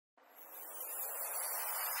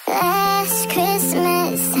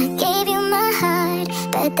Christmas, I gave you my heart,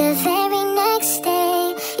 but the very next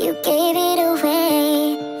day, you gave it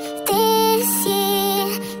away. This year,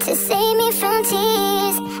 to save me from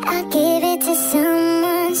tears, I'll give it to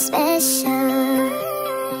someone special.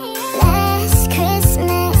 Last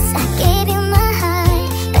Christmas, I gave you my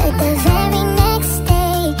heart, but the very next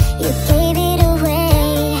day, you gave it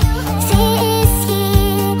away. This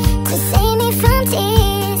year, to save me from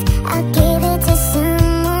tears, I'll give it to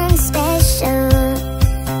someone special.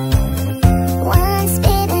 Once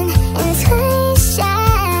bitten and twice shy,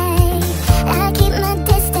 I keep my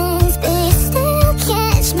distance, but you still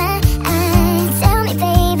catch my eye. Tell me,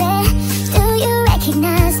 baby, do you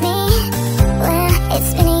recognize me? Well,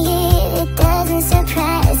 it's been a year, it doesn't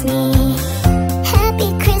surprise me. Happy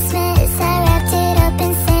Christmas, I wrapped it up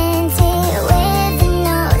and sent it with a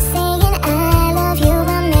note saying I love you,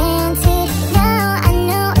 I meant it. Now I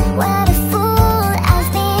know what a fool I've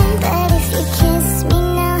been, but if you kiss me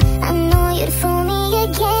now, I know you'd fool me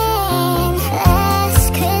again. Last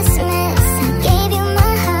Christmas, I gave you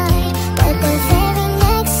my heart, but the very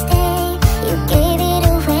next day, you gave it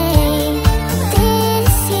away.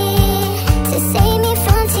 This year, to save me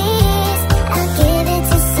from tears, I'll give it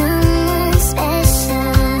to someone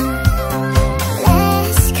special.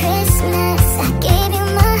 Last Christmas, I gave you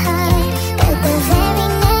my heart, but the very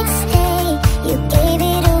next day, you gave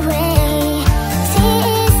it away.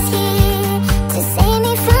 This year, to save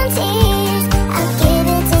me from tears, I'll give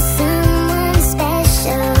it to someone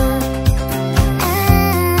special.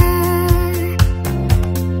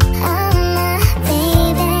 Oh, my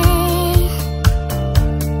baby.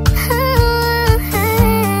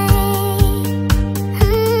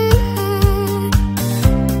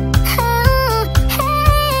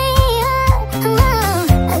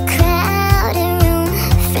 A crowded room,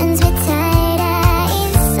 friends with tight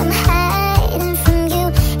eyes. I'm hiding from you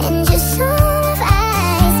and you're so of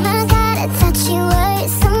eyes. My God, I thought you were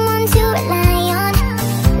someone to rely on.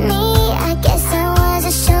 Me, I guess I was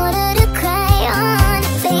a shoulder to cry on.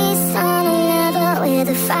 Face on a level where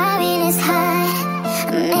the fire in his heart.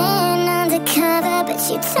 A man undercover, but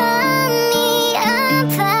you tore me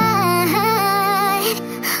apart.